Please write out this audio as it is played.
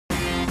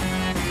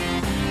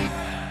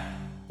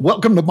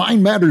Welcome to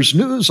Mind Matters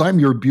News. I'm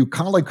your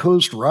bucolic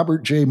host,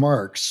 Robert J.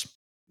 Marks.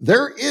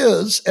 There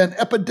is an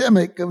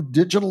epidemic of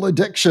digital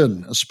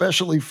addiction,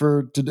 especially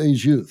for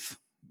today's youth.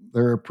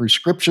 There are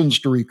prescriptions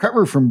to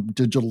recover from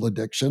digital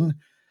addiction.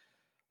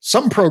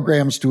 Some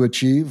programs to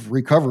achieve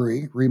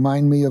recovery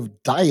remind me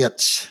of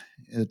diets.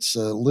 It's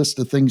a list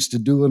of things to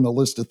do and a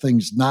list of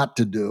things not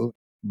to do.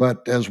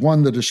 But as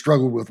one that has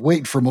struggled with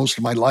weight for most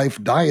of my life,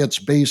 diets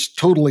based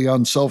totally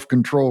on self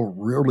control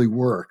rarely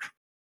work.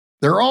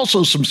 There are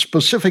also some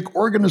specific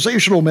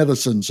organizational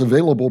medicines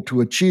available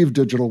to achieve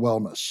digital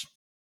wellness.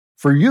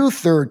 For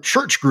youth, there are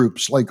church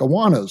groups like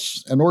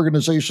Awanas and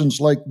organizations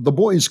like the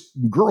Boys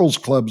Girls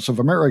Clubs of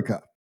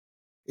America.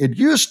 It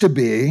used to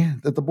be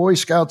that the Boy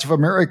Scouts of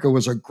America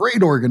was a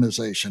great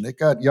organization. It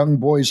got young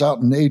boys out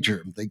in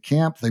nature. They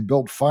camped, they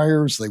built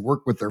fires, they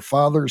worked with their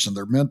fathers and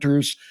their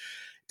mentors.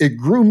 It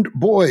groomed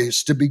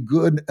boys to be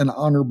good and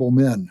honorable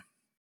men.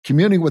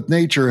 Communing with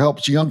nature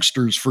helps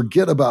youngsters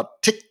forget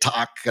about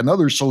TikTok and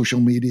other social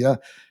media,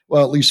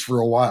 well, at least for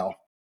a while.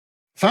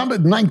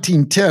 Founded in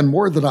 1910,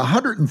 more than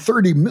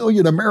 130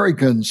 million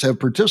Americans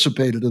have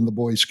participated in the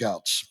Boy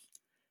Scouts.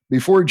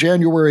 Before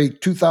January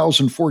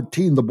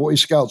 2014, the Boy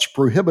Scouts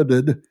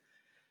prohibited,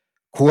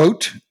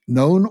 quote,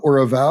 known or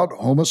avowed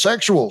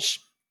homosexuals.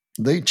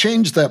 They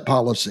changed that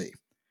policy.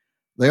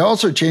 They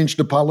also changed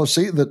a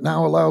policy that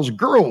now allows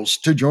girls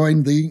to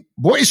join the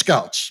Boy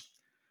Scouts.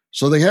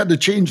 So they had to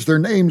change their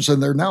names,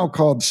 and they're now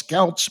called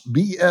Scouts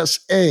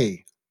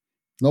BSA.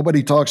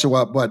 Nobody talks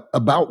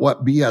about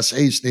what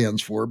BSA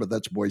stands for, but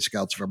that's Boy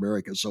Scouts of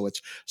America. So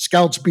it's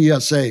Scouts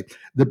BSA.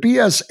 The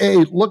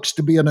BSA looks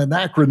to be an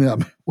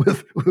acronym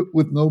with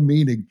no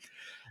meaning.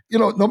 You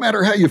know, no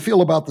matter how you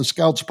feel about the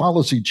Scouts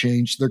policy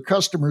change, their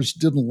customers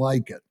didn't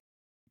like it.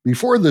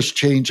 Before this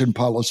change in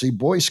policy,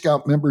 Boy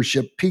Scout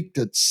membership peaked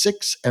at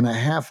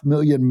 6.5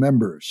 million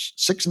members,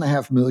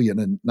 6.5 million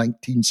in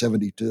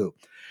 1972.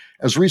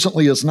 As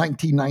recently as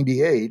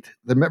 1998,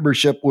 the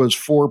membership was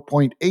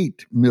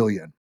 4.8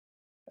 million.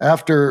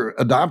 After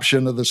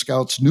adoption of the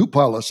Scouts' new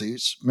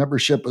policies,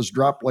 membership has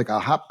dropped like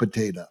a hot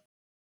potato.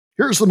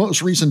 Here's the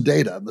most recent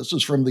data. This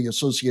is from the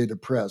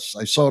Associated Press.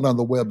 I saw it on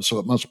the web, so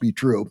it must be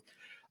true.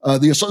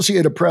 The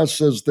Associated Press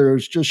says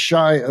there's just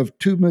shy of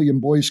 2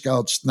 million Boy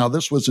Scouts. Now,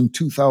 this was in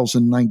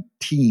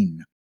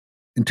 2019.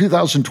 In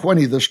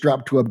 2020, this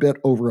dropped to a bit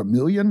over 1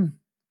 million.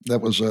 That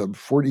was a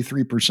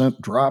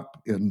 43%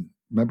 drop in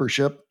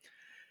membership.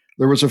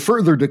 There was a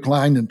further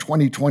decline in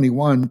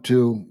 2021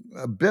 to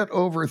a bit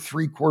over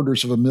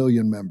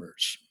 750,000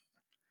 members.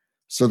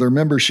 So their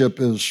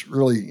membership is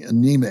really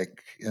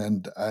anemic.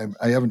 And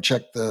I haven't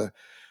checked the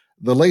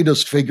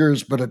latest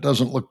figures, but it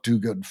doesn't look too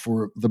good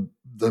for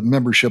the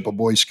membership of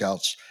Boy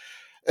Scouts.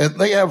 And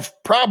they have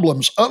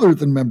problems other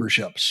than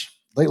memberships.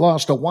 They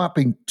lost a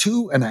whopping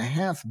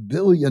 $2.5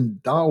 billion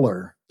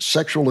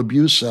sexual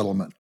abuse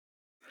settlement.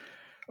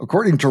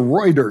 According to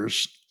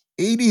Reuters,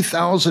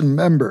 80,000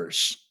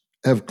 members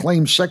have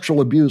claimed sexual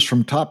abuse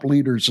from top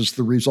leaders as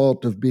the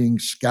result of being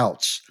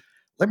Scouts.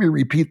 Let me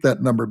repeat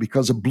that number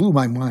because it blew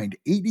my mind.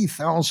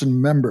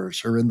 80,000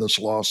 members are in this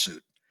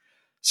lawsuit.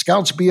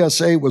 Scouts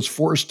BSA was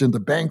forced into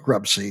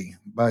bankruptcy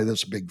by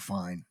this big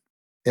fine.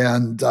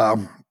 And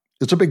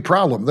it's a big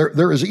problem.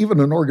 There is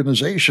even an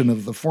organization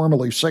of the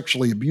formerly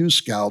sexually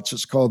abused Scouts.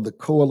 It's called the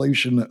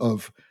Coalition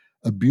of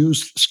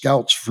Abused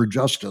Scouts for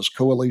Justice,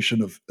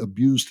 Coalition of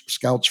Abused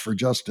Scouts for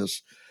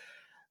Justice.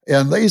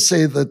 And they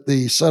say that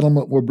the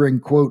settlement will bring,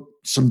 quote,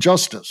 some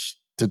justice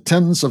to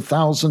tens of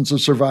thousands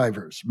of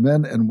survivors,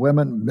 men and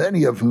women,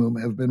 many of whom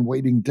have been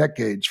waiting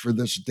decades for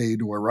this day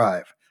to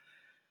arrive.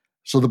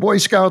 So the Boy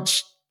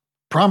Scouts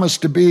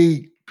promised to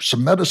be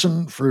some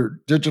medicine for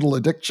digital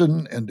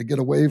addiction and to get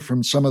away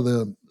from some of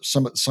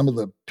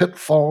the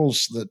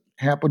pitfalls that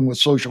happen with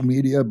social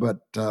media, but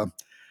a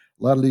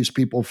lot of these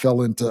people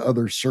fell into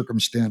other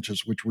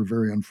circumstances which were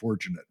very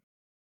unfortunate.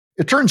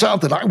 It turns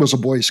out that I was a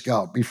Boy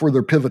Scout before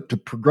their pivot to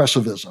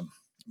progressivism.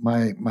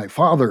 My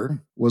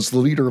father was the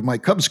leader of my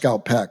Cub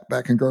Scout pack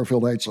back in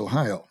Garfield Heights,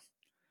 Ohio.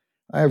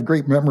 I have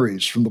great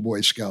memories from the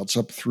Boy Scouts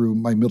up through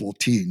my middle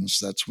teens.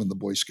 That's when the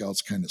Boy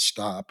Scouts kind of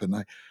stop. And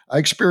I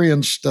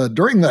experienced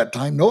during that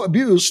time no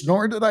abuse,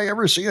 nor did I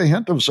ever see a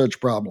hint of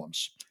such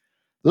problems.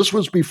 This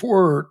was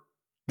before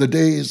the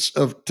days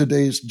of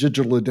today's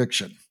digital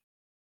addiction.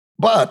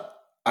 But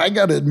I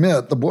got to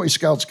admit, the Boy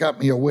Scouts got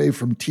me away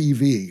from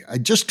TV. I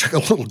just took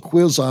a little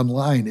quiz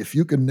online. If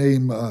you can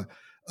name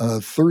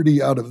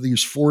 30 out of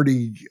these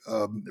 40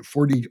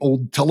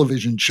 old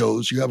television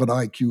shows, you have an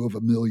IQ of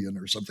 1 million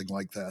or something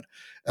like that.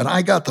 And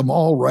I got them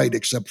all right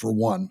except for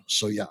one.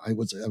 So yeah, I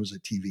was a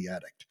TV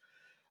addict.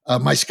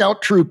 My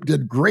scout troop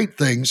did great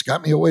things,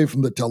 got me away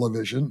from the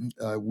television.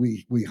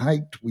 We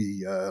hiked,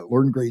 we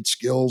learned great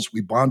skills.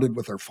 We bonded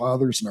with our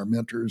fathers and our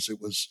mentors.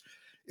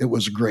 It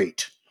was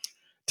great.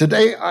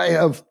 Today, I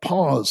have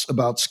pause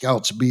about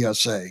Scouts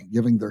BSA,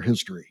 giving their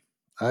history.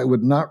 I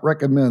would not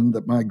recommend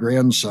that my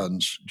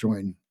grandsons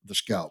join the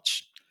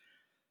Scouts.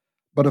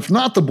 But if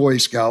not the Boy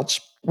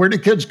Scouts, where do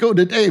kids go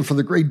today for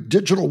the great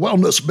digital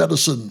wellness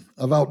medicine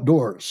of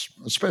outdoors,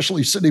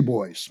 especially city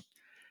boys?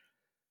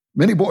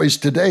 Many boys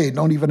today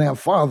don't even have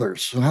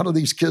fathers. So, how do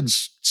these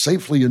kids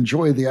safely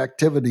enjoy the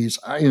activities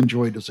I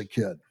enjoyed as a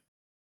kid?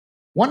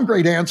 One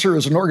great answer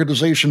is an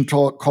organization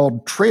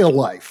called Trail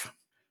Life.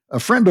 A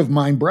friend of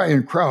mine,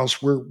 Brian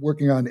Krause, we're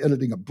working on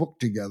editing a book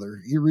together.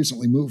 He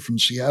recently moved from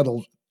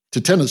Seattle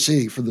to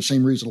Tennessee for the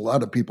same reason a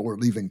lot of people are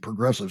leaving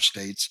progressive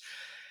states.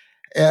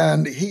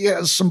 And he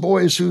has some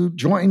boys who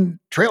joined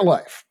Trail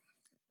Life.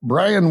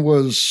 Brian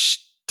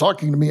was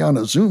talking to me on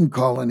a Zoom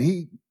call, and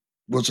he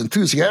was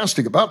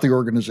enthusiastic about the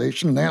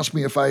organization and asked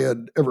me if I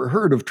had ever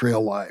heard of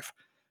Trail Life.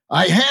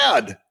 I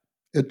had.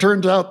 It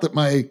turns out that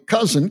my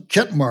cousin,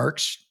 Kent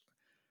Marks,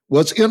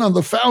 was in on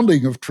the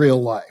founding of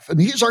Trail Life, and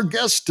he's our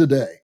guest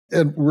today.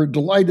 And we're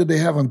delighted to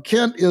have him.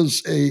 Kent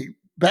is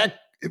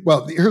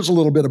here's a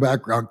little bit of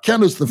background.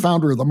 Kent is the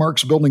founder of the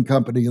Marks Building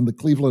Company in the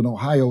Cleveland,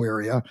 Ohio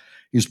area.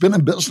 He's been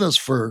in business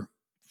for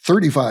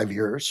 35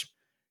 years.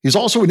 He's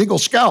also an Eagle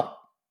Scout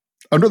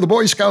under the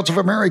Boy Scouts of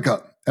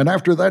America. And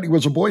after that, he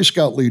was a Boy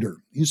Scout leader.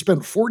 He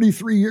spent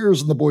 43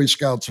 years in the Boy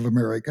Scouts of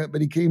America, but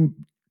he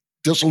became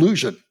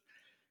disillusioned.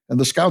 And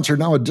the Scouts are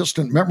now a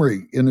distant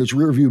memory in his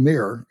rearview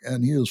mirror,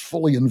 and he is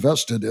fully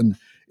invested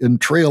in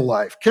Trail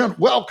Life. Kent,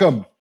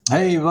 welcome.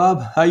 Hey,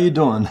 Bob. How you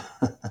doing?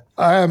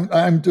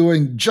 I'm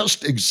doing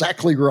just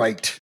exactly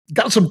right.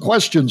 Got some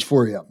questions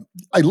for you.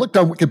 I looked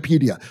on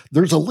Wikipedia.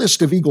 There's a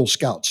list of Eagle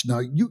Scouts. Now,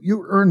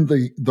 you earned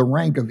the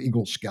rank of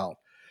Eagle Scout,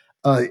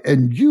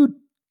 and you,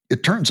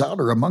 it turns out,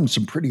 are among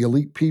some pretty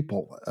elite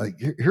people.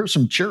 Here's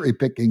some cherry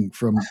picking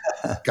from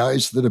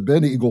guys that have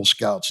been Eagle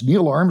Scouts.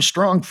 Neil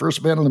Armstrong,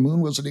 first man on the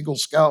moon, was an Eagle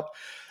Scout.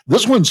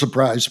 This one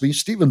surprised me.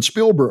 Steven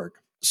Spielberg.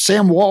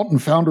 Sam Walton,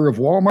 founder of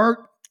Walmart.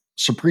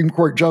 Supreme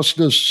Court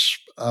Justice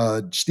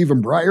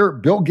Stephen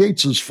Breyer. Bill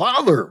Gates'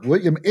 father,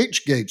 William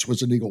H. Gates,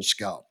 was an Eagle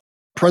Scout.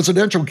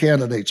 Presidential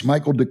candidates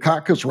Michael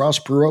Dukakis, Ross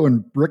Perot,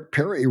 and Rick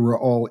Perry were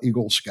all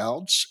Eagle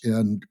Scouts.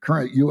 And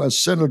current U.S.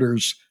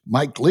 Senators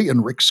Mike Lee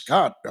and Rick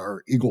Scott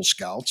are Eagle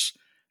Scouts,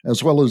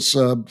 as well as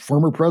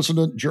former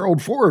President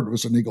Gerald Ford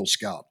was an Eagle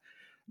Scout.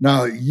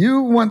 Now,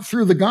 you went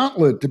through the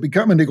gauntlet to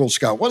become an Eagle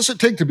Scout. What does it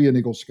take to be an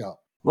Eagle Scout?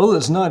 Well,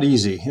 it's not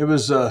easy. It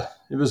was a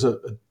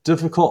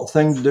difficult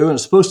thing to do, and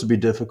it's supposed to be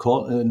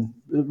difficult. And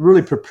it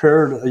really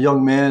prepared a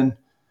young man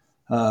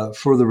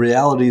for the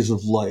realities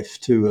of life,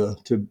 to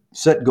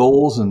set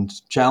goals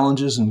and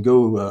challenges and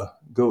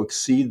go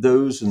exceed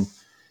those,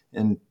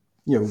 and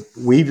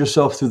weave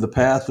yourself through the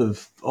path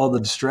of all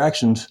the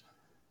distractions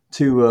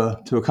to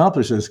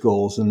accomplish those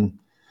goals. And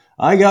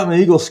I got my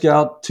Eagle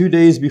Scout 2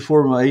 days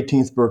before my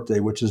 18th birthday,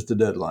 which is the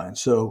deadline.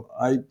 So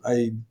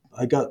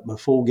I got my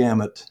full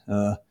gamut.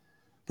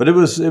 But it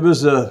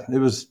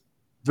was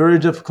very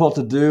difficult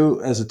to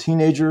do as a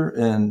teenager,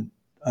 and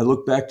I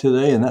look back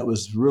today, and that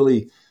was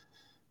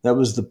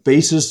the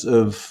basis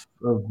of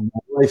my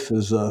life,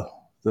 is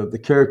the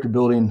character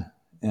building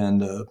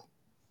and the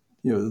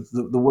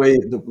way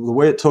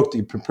it took to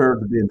be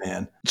prepared to be a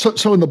man.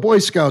 So in the Boy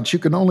Scouts, you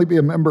can only be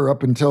a member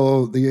up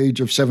until the age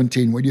of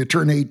 17. When you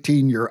turn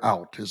 18, you're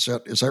out. Is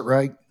that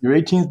right? Your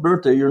 18th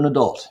birthday, you're an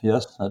adult.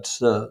 Yes,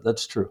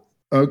 that's true.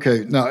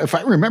 Okay. Now, if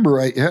I remember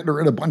right, you had to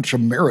earn a bunch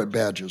of merit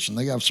badges, and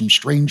they have some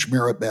strange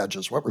merit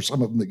badges. What were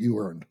some of them that you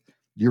earned?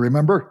 Do you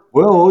remember?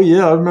 Well,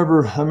 yeah, I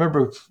remember.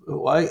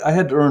 I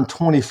had to earn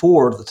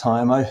 24 at the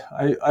time.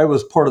 I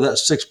was part of that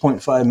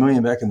 6.5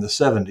 million back in the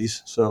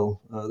 70s, so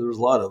there was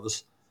a lot of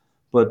us.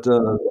 But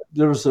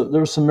there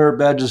was some merit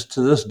badges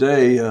to this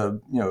day.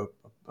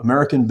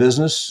 American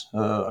business.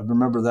 I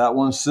remember that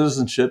one.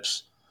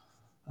 Citizenships.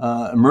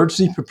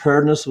 Emergency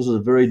preparedness was a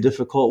very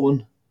difficult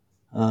one.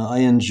 I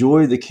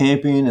enjoy the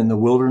camping and the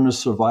wilderness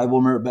survival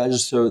merit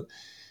badges. So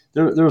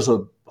there was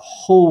a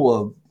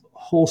whole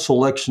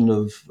selection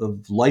of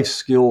life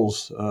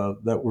skills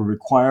that were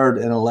required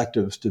and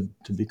electives to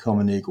become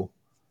an Eagle.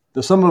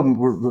 Some of them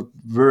were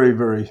very,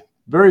 very,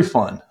 very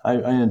fun. I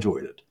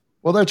enjoyed it.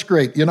 Well, that's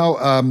great.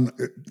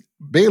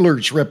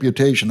 Baylor's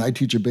reputation, I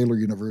teach at Baylor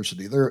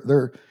University,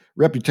 their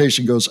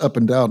reputation goes up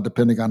and down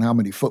depending on how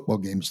many football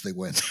games they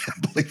win,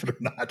 believe it or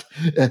not.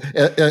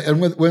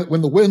 And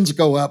when the wins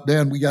go up,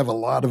 man, we have a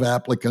lot of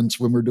applicants.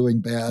 When we're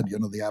doing bad,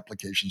 the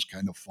applications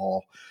kind of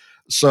fall.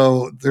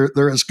 So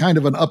there is kind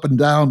of an up and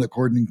down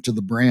according to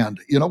the brand.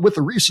 With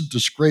the recent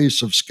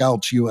disgrace of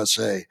Scouts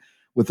USA,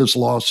 with this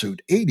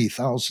lawsuit,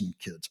 80,000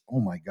 kids. Oh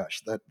my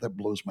gosh, that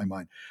blows my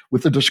mind.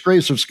 With the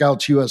disgrace of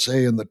Scouts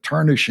USA and the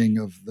tarnishing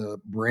of the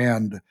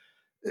brand,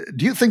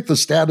 do you think the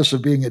status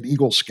of being an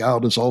Eagle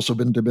Scout has also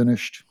been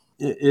diminished?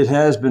 It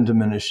has been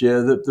diminished, yeah.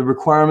 The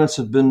requirements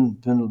have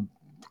been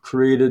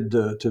created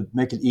to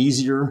make it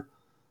easier.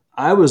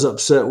 I was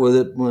upset with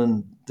it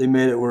when they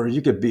made it where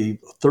you could be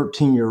a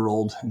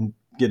 13-year-old and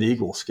get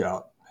Eagle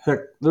Scout. Heck,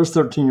 there's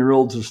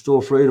 13-year-olds who are still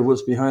afraid of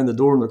what's behind the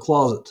door in the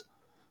closet.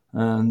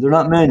 And they're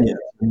not men yet,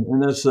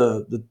 and that's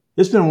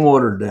it's been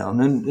watered down.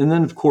 And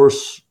then of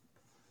course,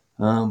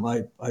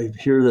 I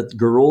hear that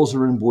girls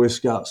are in Boy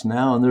Scouts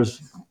now, and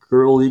there's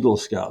girl Eagle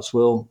Scouts.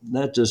 Well,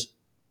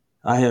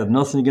 I have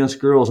nothing against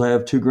girls. I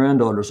have 2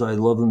 granddaughters. I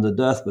love them to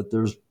death, but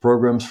there's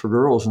programs for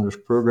girls and there's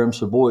programs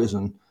for boys,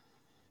 and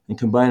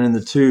combining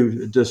the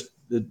two,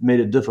 it made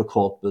it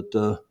difficult.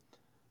 But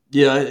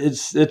yeah,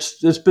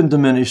 it's been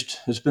diminished.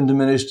 It's been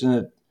diminished,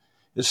 and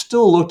it's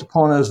still looked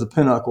upon as the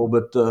pinnacle,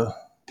 but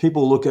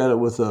people look at it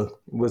with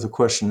a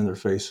question in their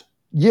face.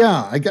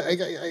 Yeah, I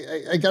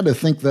got to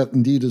think that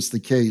indeed is the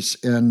case.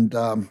 And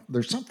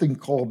there's something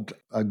called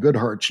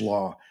Goodhart's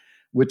Law,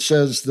 which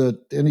says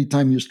that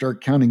anytime you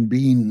start counting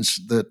beans,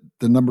 that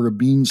the number of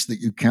beans that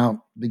you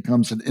count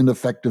becomes an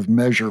ineffective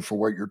measure for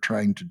what you're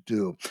trying to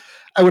do.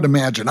 I would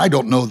imagine, I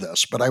don't know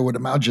this, but I would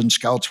imagine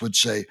scouts would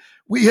say,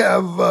 we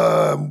have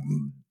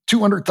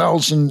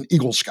 200,000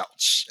 Eagle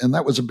Scouts. And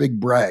that was a big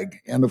brag.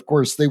 And of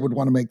course, they would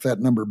want to make that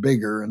number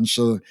bigger. And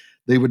so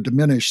they would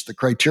diminish the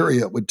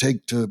criteria it would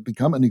take to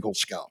become an Eagle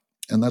Scout.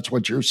 And that's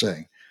what you're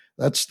saying.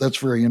 That's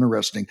very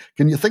interesting.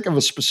 Can you think of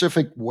a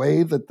specific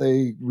way that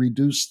they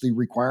reduce the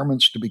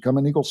requirements to become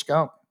an Eagle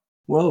Scout?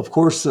 Well, of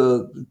course,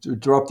 to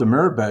drop the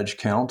merit badge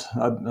count.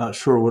 I'm not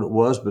sure what it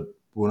was, but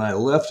when I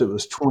left, it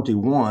was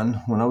 21.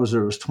 When I was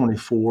there, it was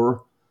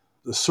 24.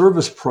 The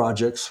service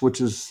projects,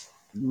 which is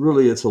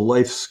really, it's a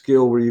life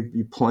skill where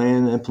you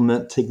plan,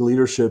 implement, take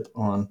leadership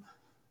on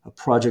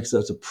projects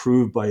that's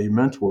approved by your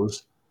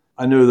mentors.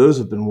 I know those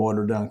have been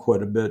watered down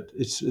quite a bit.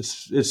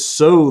 It's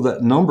so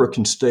that number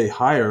can stay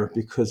higher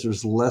because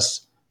there's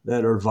less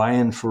that are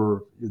vying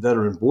for that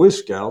are in Boy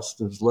Scouts.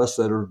 There's less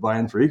that are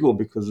vying for Eagle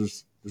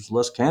because there's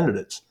less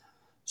candidates.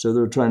 So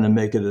they're trying to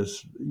make it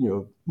as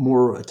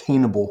more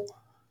attainable.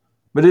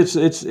 But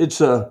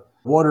it's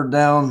watered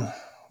down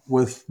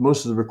with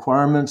most of the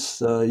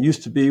requirements. It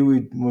used to be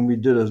when we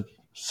did a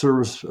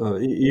service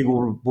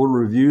Eagle board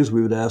reviews,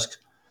 we would ask,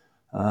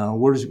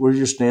 what is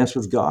your stance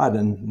with God?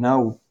 And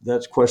now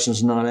that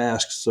question's not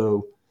asked.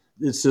 So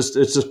it's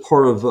just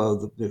part of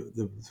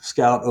the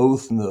Scout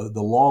oath and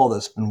the law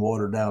that's been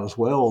watered down as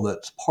well.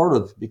 That's part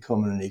of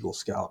becoming an Eagle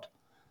Scout.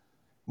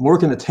 More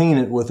can attain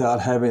it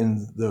without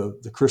having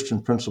the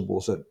Christian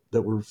principles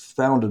that were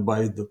founded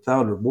by the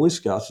founder of Boy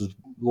Scouts, is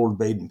Lord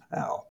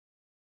Baden-Powell.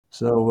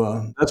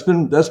 So that's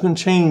been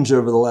changed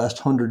over the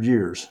last 100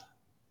 years.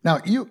 Now,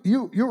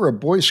 you were a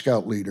Boy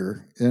Scout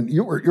leader, and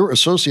you're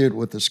associated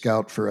with the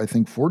Scout for, I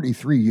think,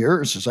 43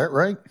 years. Is that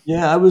right?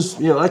 Yeah, I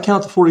was. I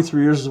count the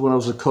 43 years as when I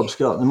was a Cub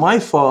Scout. And my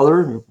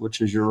father,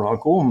 which is your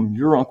uncle, and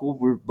your uncle,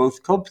 we were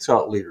both Cub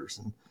Scout leaders.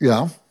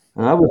 Yeah.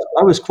 And I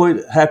was quite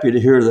happy to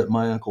hear that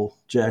my uncle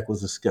Jack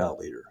was a Scout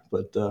leader.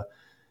 But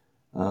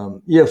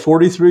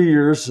 43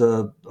 years.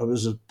 I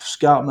was a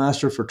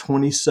Scoutmaster for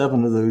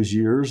 27 of those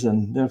years,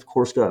 and then of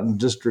course got in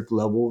district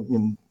level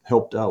and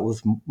helped out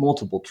with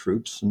multiple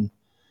troops.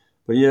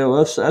 But yeah,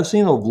 I've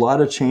seen a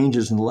lot of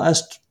changes in the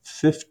last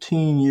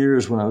 15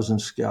 years. When I was in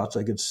Scouts,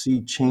 I could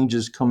see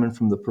changes coming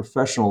from the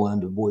professional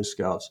end of Boy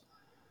Scouts,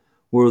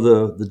 where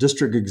the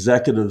district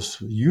executives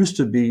used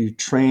to be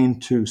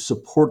trained to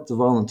support the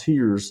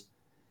volunteers.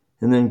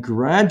 And then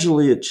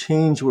gradually it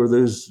changed where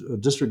those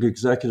district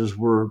executives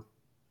were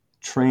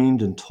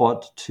trained and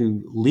taught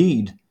to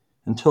lead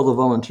and tell the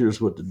volunteers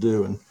what to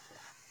do. And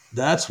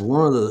that's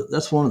one of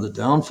the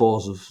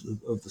downfalls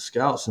of the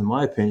Scouts, in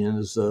my opinion,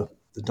 is the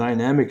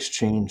dynamics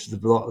changed. The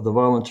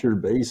volunteer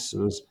base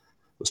was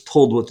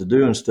told what to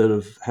do instead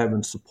of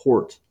having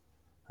support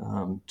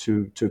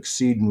to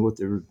exceed in what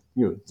their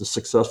the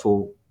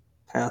successful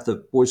path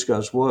that Boy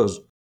Scouts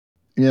was.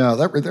 Yeah,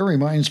 that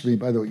reminds me,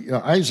 by the way,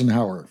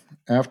 Eisenhower,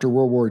 after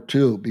World War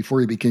II, before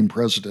he became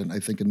president, I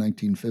think in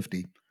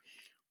 1950,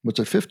 was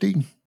it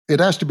 50? It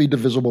has to be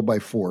divisible by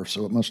 4,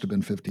 so it must have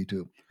been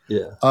 52.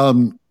 Yeah.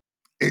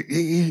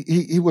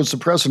 He was the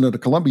president of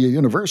Columbia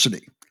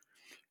University.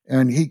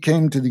 And he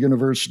came to the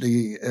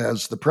university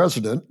as the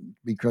president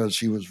because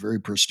he was very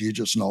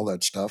prestigious and all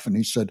that stuff. And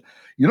he said,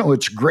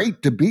 it's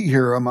great to be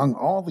here among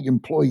all the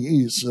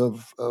employees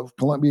of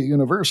Columbia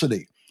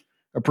University.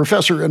 A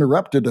professor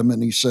interrupted him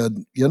and he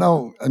said,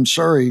 I'm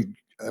sorry,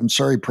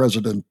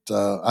 President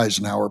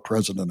Eisenhower,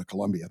 president of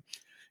Columbia.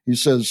 He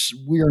says,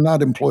 we are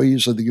not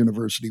employees of the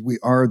university. We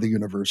are the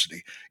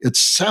university. It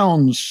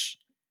sounds,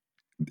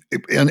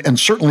 and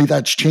certainly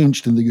that's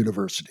changed in the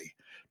university.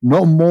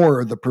 No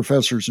more the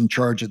professors in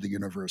charge of the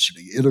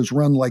university. It is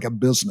run like a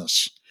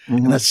business.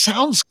 Mm-hmm. And it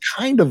sounds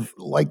kind of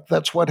like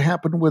that's what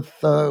happened with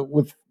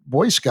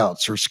Boy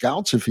Scouts or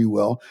Scouts, if you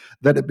will,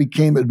 that it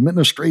became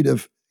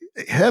administrative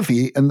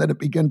heavy and that it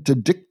began to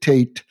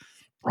dictate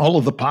all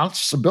of the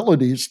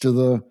possibilities to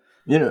the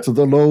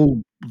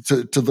low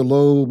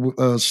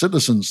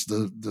citizens,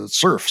 the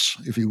serfs,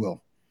 if you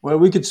will. Well,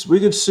 we could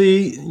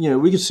see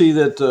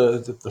that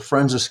the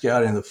Friends of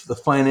Scouting, the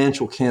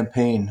financial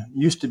campaign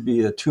used to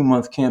be a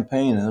 2-month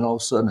campaign, and then all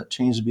of a sudden it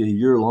changed to be a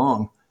year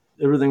long.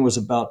 Everything was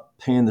about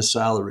paying the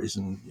salaries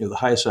and the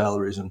high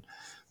salaries,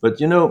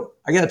 but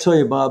I got to tell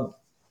you, Bob,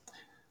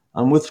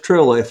 I'm with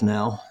Trail Life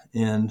now,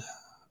 and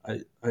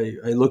I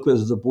look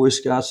at the Boy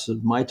Scouts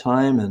of my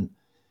time, and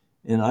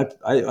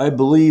I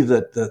believe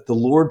that the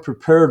Lord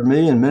prepared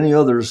me and many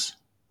others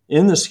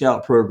in the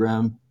Scout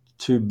program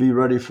to be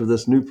ready for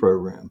this new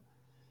program.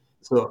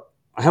 So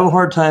I have a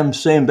hard time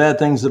saying bad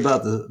things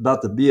about the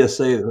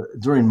BSA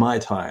during my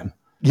time.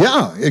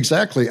 Yeah,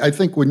 exactly. I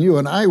think when you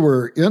and I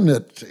were in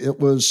it, it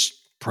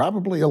was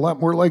probably a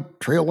lot more like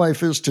trail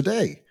life is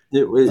today.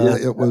 Yeah, It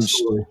was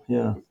absolutely.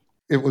 Yeah.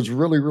 it was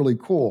really, really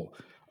cool.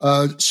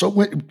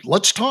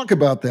 Let's talk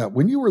about that.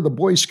 When you were the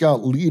Boy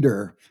Scout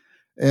leader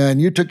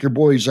and you took your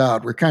boys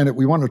out,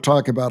 we want to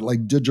talk about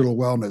like digital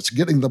wellness,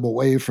 getting them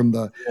away from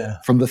Yeah.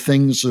 the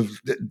things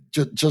of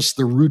just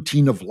the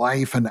routine of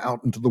life and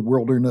out into the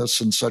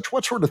wilderness and such.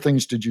 What sort of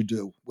things did you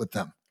do with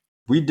them?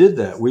 We did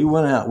that. We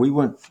went out. We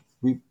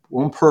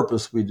on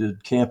purpose. We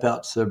did camp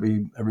outs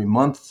every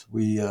month.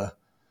 We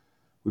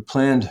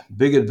planned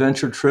big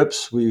adventure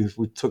trips. We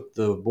took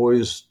the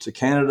boys to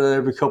Canada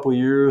every couple of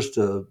years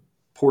to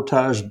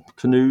portage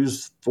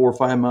canoes 4 or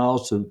 5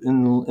 miles to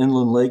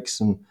inland lakes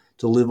and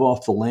to live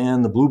off the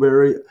land. The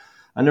blueberry.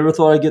 I never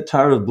thought I'd get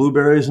tired of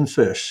blueberries and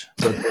fish,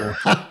 but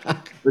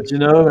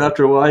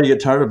after a while you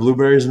get tired of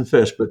blueberries and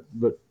fish. But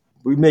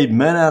we made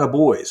men out of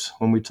boys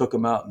when we took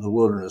them out in the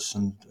wilderness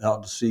and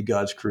out to see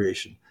God's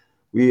creation.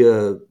 We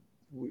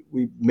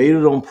made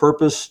it on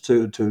purpose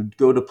to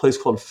go to a place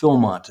called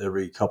Philmont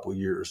every couple of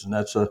years, and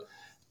that's a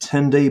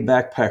 10-day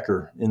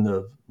backpacker in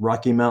the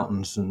Rocky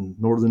Mountains in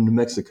northern New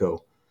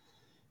Mexico.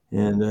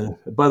 And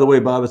by the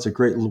way, Bob, it's a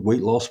great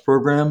weight loss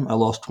program. I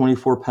lost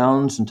 24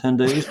 pounds in 10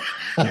 days.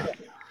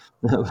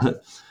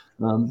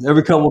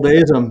 Every couple of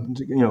days, I'm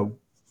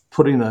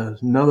putting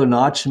another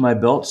notch in my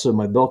belt so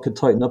my belt could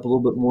tighten up a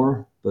little bit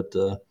more. But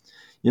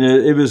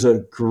it was a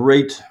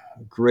great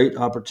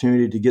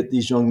opportunity to get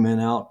these young men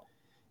out.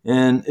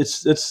 And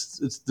it's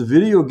the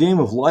video game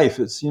of life.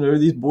 It's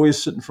these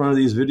boys sit in front of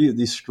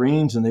these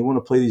screens and they want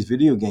to play these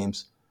video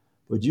games,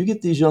 but you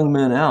get these young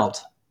men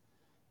out,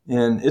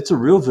 and it's a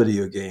real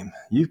video game.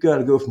 You've got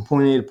to go from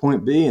point A to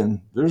point B,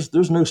 and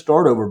there's no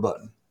start over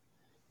button.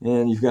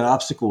 And you've got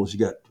obstacles, you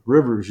got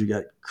rivers, you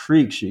got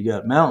creeks, you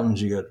got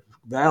mountains, you got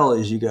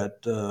valleys, you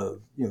got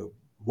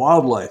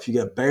wildlife, you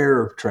got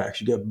bear tracks,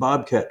 you got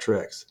bobcat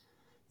tracks,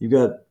 you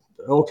got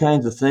all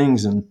kinds of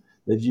things, and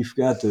that you've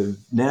got to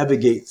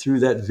navigate through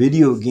that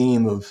video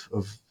game of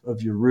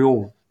your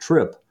real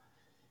trip.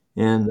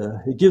 And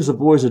it gives the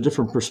boys a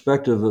different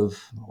perspective of,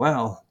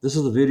 wow, this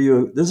is a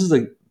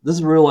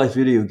real life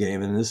video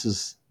game, and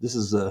it's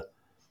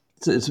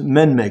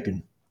men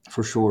making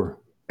for sure.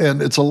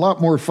 And it's a lot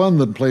more fun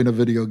than playing a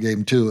video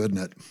game too, isn't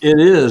it? It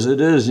is.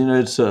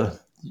 It's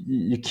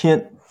you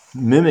can't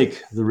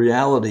mimic the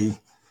reality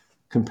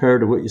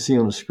compared to what you see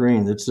on the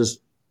screen. It's just,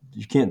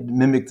 you can't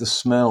mimic the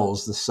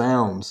smells, the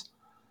sounds,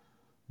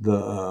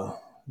 the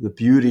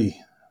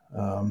beauty,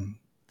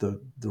 the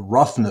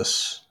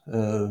roughness,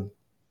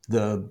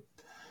 the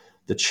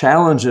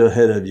challenge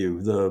ahead of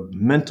you, the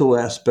mental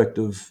aspect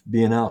of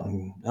being out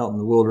in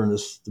the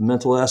wilderness, the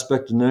mental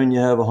aspect of knowing you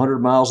have 100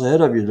 miles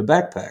ahead of you to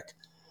backpack,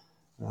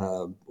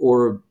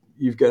 or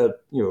you've got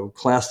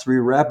class 3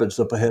 rapids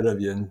up ahead of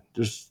you, and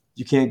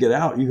you can't get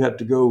out. You have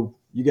to go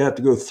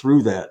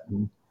through that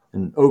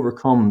and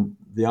overcome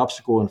the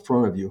obstacle in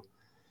front of you.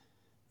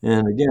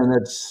 And again,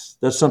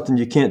 that's something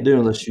you can't do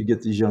unless you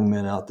get these young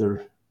men out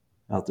there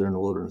in the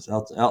wilderness,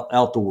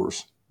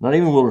 outdoors. Not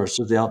even wilderness,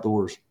 just the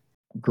outdoors.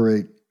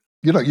 Great.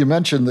 You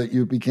mentioned that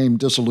you became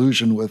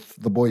disillusioned with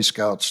the Boy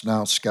Scouts,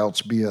 now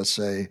Scouts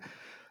BSA.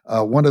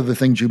 One of the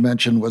things you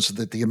mentioned was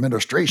that the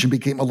administration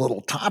became a little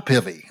top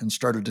heavy and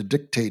started to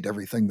dictate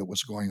everything that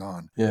was going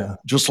on. Yeah.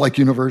 Just like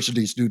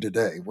universities do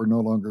today.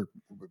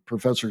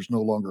 Professors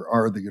no longer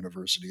are the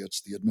university.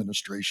 It's the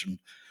administration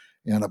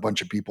and a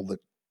bunch of people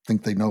that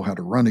think they know how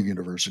to run a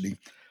university.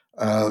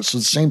 So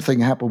the same thing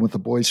happened with the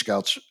Boy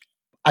Scouts.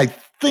 I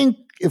think,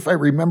 if I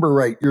remember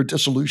right, your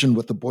disillusion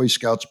with the Boy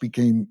Scouts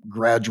became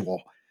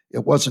gradual.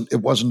 It wasn't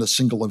a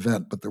single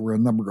event, but there were a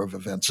number of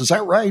events. Is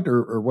that right,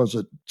 or was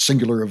it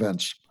singular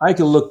events? I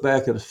can look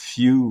back at a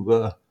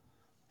few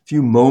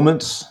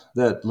moments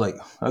that, like,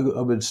 I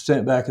would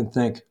stand back and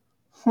think,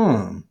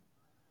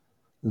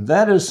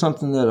 that is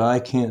something that I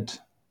can't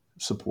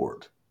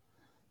support.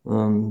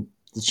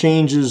 The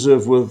changes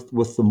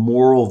with the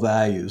moral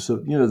values. So,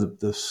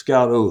 the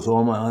Scout oath,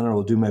 all my honor,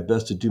 will do my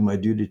best to do my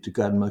duty to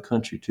God and my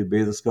country, to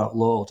obey the Scout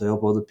law, to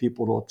help other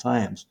people at all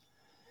times,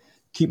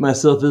 keep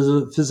myself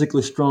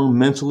physically strong,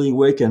 mentally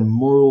awake, and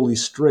morally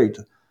straight.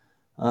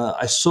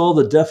 I saw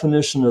the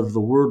definition of the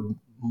word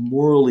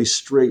morally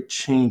straight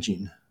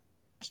changing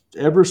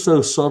ever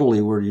so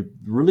subtly, where you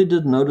really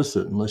didn't notice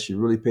it unless you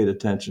really paid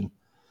attention.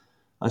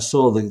 I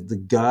saw the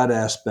God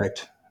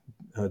aspect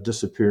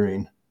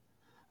disappearing.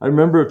 I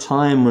remember a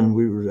time when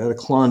we were at a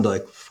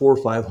Klondike,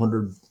 400 or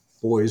 500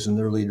 boys and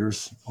their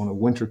leaders on a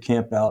winter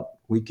camp out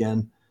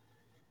weekend.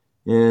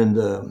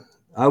 And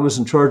I was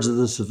in charge of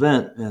this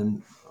event,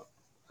 and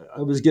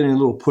I was getting a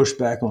little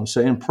pushback on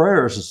saying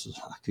prayers.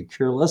 I could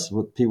care less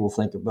what people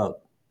think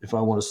about. If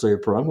I want to say a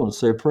prayer, I'm going to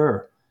say a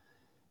prayer.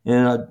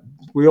 And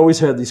we always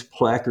had these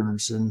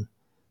placards, and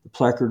the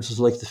placards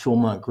was like the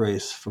Philmont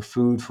Grace: for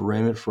food, for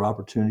raiment, for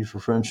opportunity, for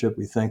friendship,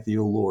 we thank thee,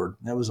 O Lord.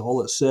 That was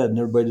all it said, and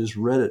everybody just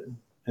read it.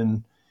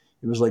 And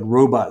it was like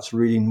robots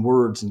reading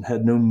words and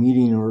had no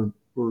meaning or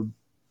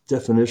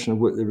definition of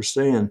what they were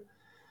saying.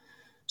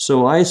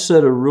 So I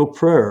said a real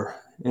prayer,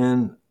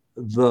 and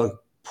the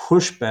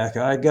pushback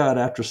I got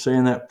after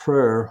saying that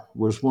prayer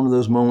was one of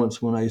those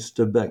moments when I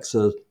stood back and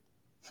said,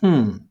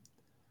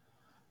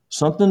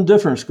 something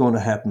different's going to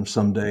happen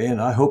someday,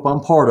 and I hope I'm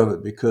part of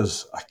it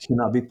because I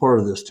cannot be part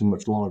of this too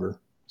much longer.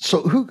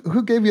 So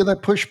who gave you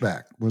that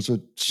pushback? Was it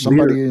Leader,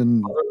 somebody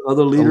in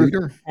other a leaders,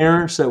 leader?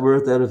 parents that were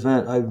at that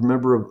event. I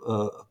remember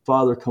a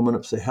father coming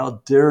up and say,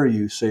 "How dare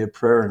you say a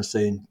prayer and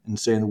saying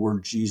the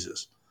word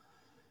Jesus?"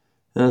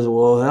 And I said,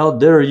 "Well, how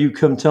dare you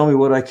come tell me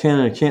what I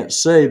can and can't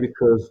say,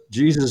 because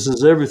Jesus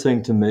is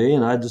everything to me,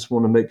 and I just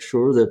want to make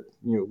sure that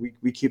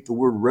we keep the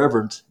word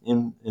reverent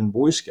in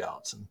Boy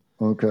Scouts." And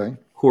Okay.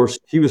 of course,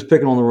 he was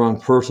picking on the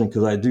wrong person,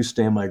 because I do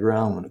stand my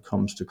ground when it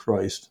comes to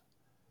Christ.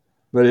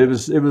 But it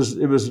was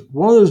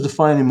one of those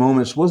defining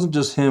moments. It wasn't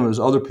just him; it was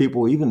other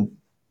people, even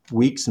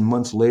weeks and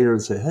months later,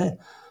 that say, "Hey,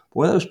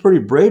 boy, that was pretty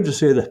brave to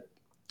say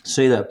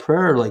that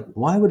prayer. Like,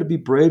 why would it be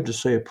brave to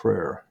say a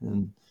prayer?"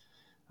 And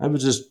I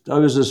was just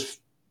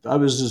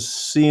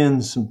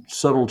seeing some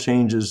subtle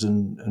changes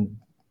and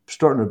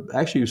starting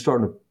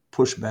to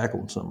push back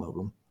on some of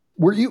them.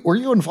 Were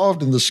you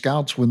involved in the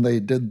Scouts when they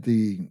did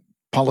the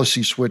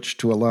policy switch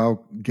to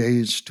allow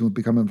gays to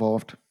become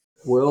involved?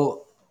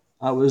 Well,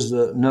 I was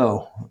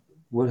no.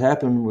 What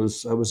happened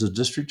was I was a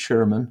district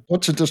chairman.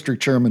 What's a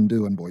district chairman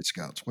do in Boy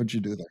Scouts? What'd you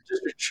do there?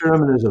 District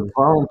chairman is a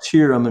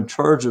volunteer. I'm in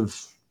charge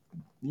of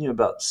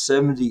about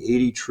 70,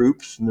 80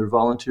 troops, and they're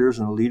volunteers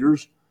and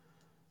leaders.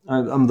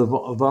 I'm the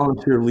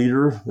volunteer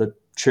leader that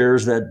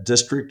chairs that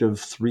district of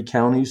 3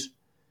 counties.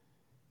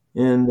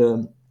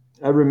 And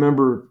I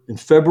remember in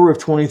February of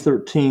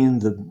 2013,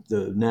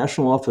 the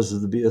national office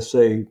of the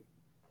BSA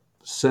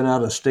sent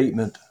out a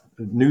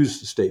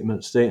news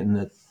statement stating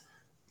that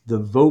the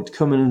vote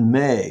coming in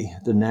May,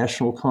 the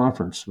national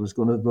conference was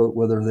going to vote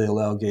whether they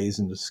allow gays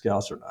into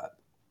Scouts or not.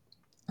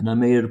 And I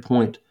made it a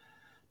point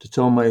to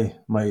tell my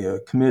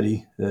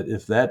committee that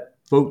if that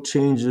vote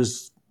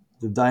changes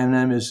the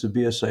dynamics of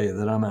BSA,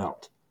 that I'm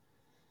out.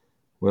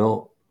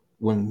 Well,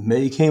 when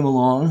May came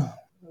along,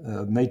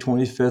 May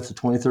 25th of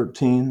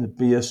 2013, the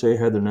BSA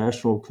had their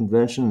national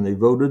convention, and they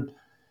voted,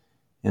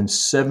 and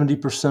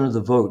 70% of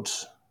the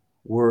votes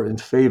were in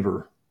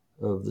favor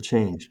of the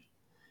change.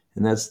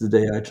 And that's the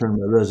day I turned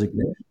my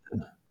resignation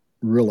in.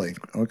 Really?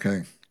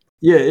 Okay.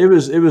 Yeah, it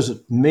was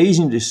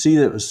amazing to see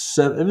that it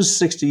was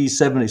 60,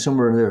 70,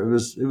 somewhere in there.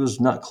 It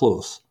was not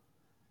close.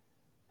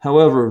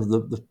 However,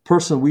 the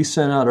person we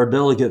sent out, our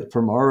delegate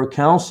from our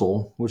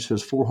council, which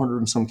has 400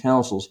 and some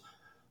councils,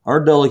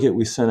 our delegate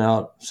we sent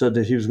out said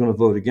that he was going to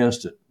vote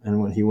against it. And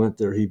when he went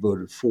there, he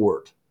voted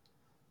for it.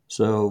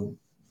 So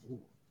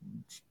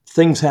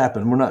things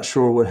happen. We're not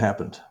sure what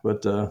happened,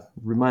 but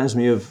reminds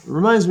me of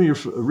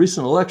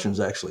recent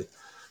elections, actually.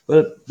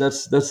 But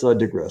that's I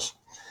digress.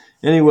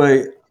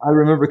 Anyway, I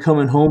remember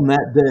coming home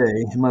that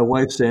day and my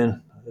wife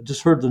saying, "I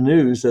just heard the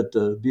news that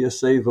the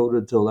BSA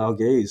voted to allow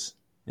gays."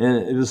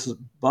 And it was,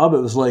 Bob, it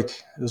was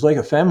like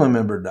a family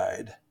member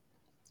died.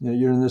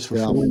 You're in this for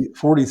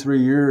 43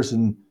 years,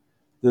 and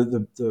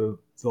the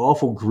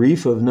awful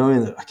grief of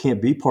knowing that I can't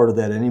be part of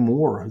that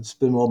anymore. It's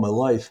been all my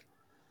life.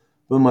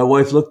 But my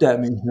wife looked at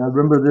me, and I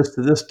remember this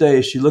to this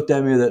day. She looked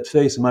at me with that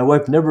face, and my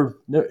wife never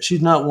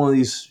she's not one of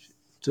these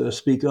to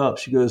speak up.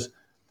 She goes,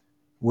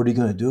 "What are you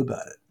going to do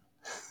about it?"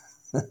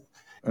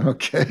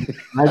 Okay.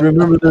 I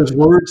remember those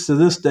words to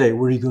this day.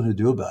 What are you going to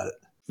do about it?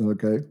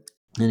 Okay.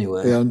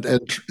 Anyway,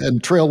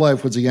 and Trail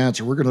Life was the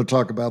answer. We're going to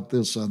talk about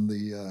this on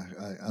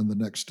the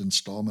next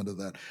installment of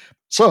that.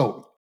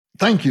 So,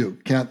 thank you,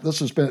 Kent. This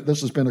has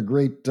been a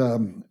great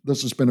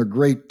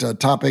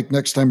topic.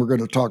 Next time, we're going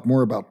to talk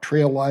more about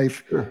Trail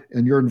Life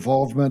and your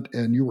involvement.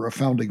 And you were a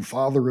founding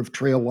father of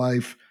Trail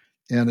Life,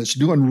 and it's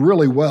doing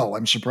really well.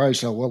 I'm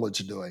surprised how well it's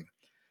doing.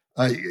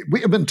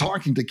 We have been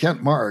talking to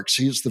Kent Marks.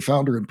 He's the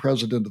founder and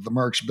president of the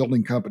Marks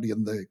Building Company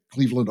in the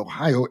Cleveland,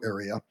 Ohio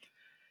area.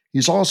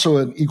 He's also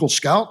an Eagle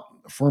Scout,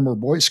 a former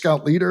Boy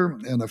Scout leader,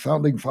 and a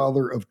founding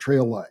father of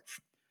Trail Life.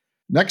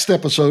 Next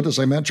episode, as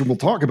I mentioned, we'll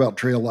talk about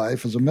Trail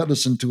Life as a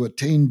medicine to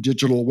attain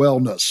digital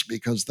wellness,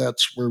 because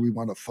that's where we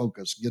want to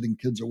focus, getting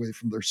kids away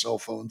from their cell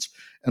phones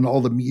and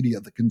all the media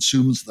that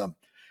consumes them,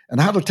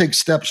 and how to take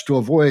steps to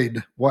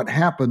avoid what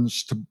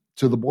happens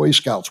to the Boy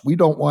Scouts. We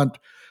don't want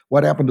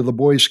what happened to the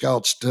Boy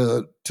Scouts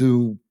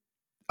to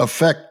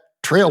affect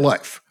Trail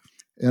Life.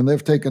 And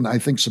they've taken, I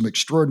think, some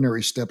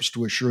extraordinary steps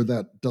to assure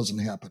that doesn't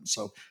happen.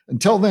 So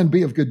until then,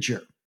 be of good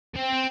cheer.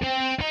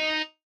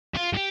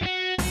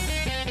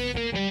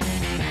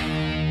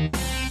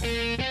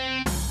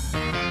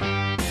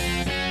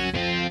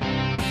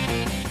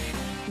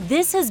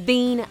 This has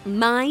been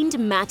Mind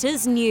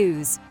Matters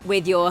News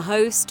with your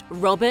host,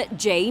 Robert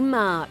J.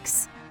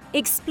 Marks.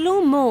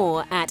 Explore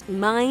more at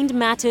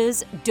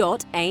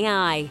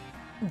mindmatters.ai.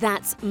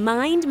 That's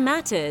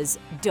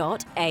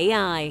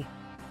mindmatters.ai.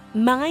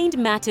 Mind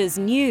Matters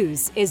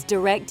News is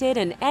directed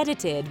and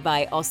edited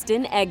by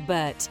Austin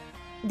Egbert.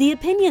 The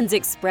opinions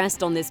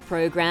expressed on this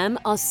program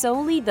are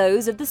solely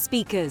those of the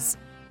speakers.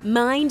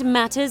 Mind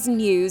Matters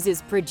News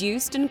is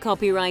produced and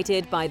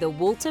copyrighted by the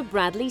Walter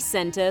Bradley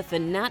Center for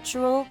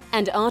Natural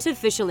and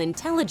Artificial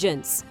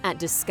Intelligence at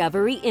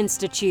Discovery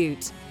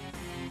Institute.